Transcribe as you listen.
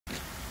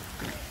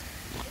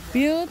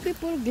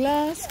Beautiful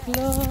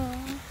Glasgow.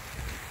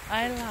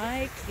 I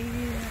like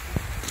it.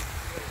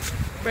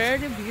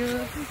 Very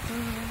beautiful.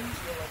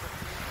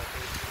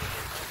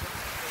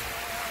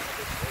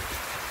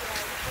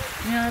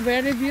 Yeah,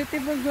 very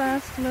beautiful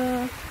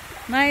Glasgow.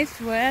 Nice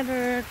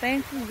weather.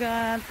 Thank you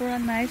God for a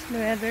nice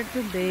weather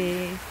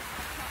today.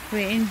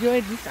 We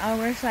enjoyed this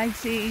hour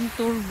sightseeing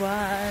tour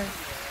bus.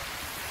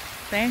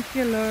 Thank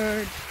you,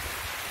 Lord.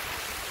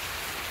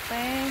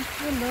 Thank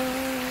you,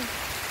 Lord.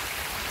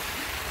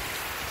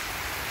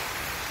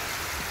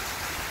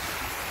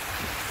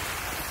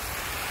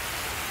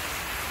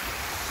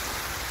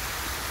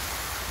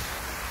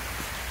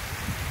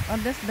 Oh,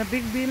 that's the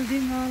big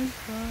building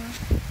also.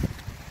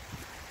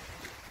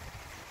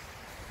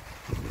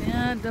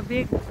 Yeah, the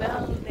big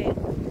building.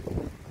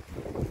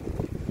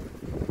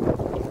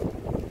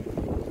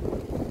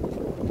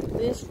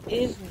 This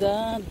is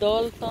the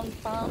Dalton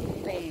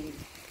Fountain,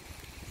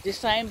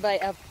 designed by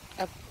a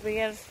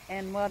Pierce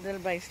and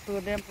modeled by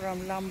students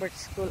from Lambert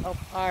School of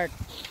Art.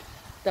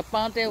 The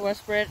fountain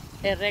was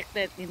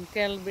erected in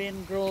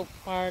Kelvin Grove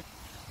Park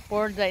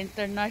for the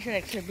International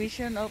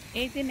Exhibition of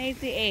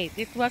 1888.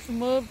 It was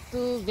moved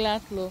to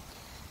Glasgow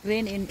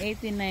Green in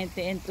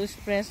 1890 and to its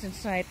present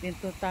site in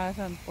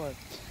 2004.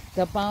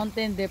 The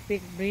fountain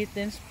depicts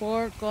Britain's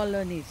 4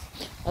 colonies,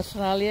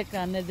 Australia,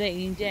 Canada,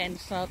 India, and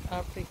South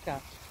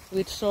Africa,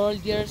 with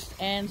soldiers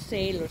and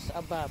sailors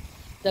above.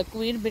 The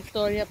Queen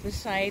Victoria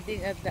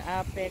presiding at the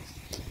apex,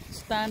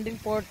 standing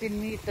 14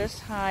 meters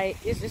high.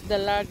 This is the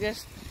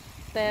largest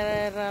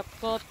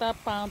terracotta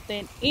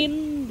fountain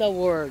in the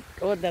world.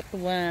 Oh, that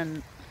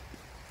one.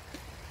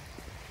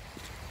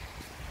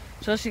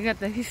 So she got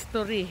the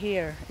history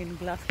here in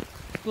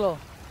Glasgow.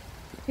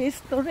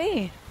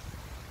 History.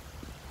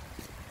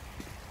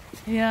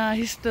 Yeah,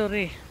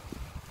 history.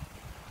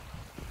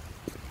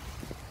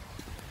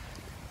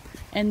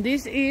 And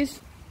this is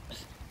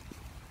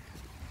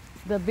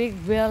the big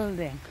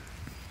building.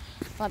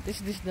 What is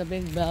this, the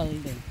big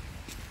building?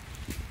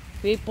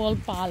 People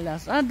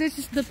Palace. Ah, this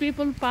is the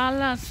People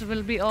Palace.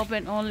 Will be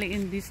open only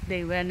in this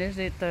day,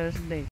 Wednesday, Thursday.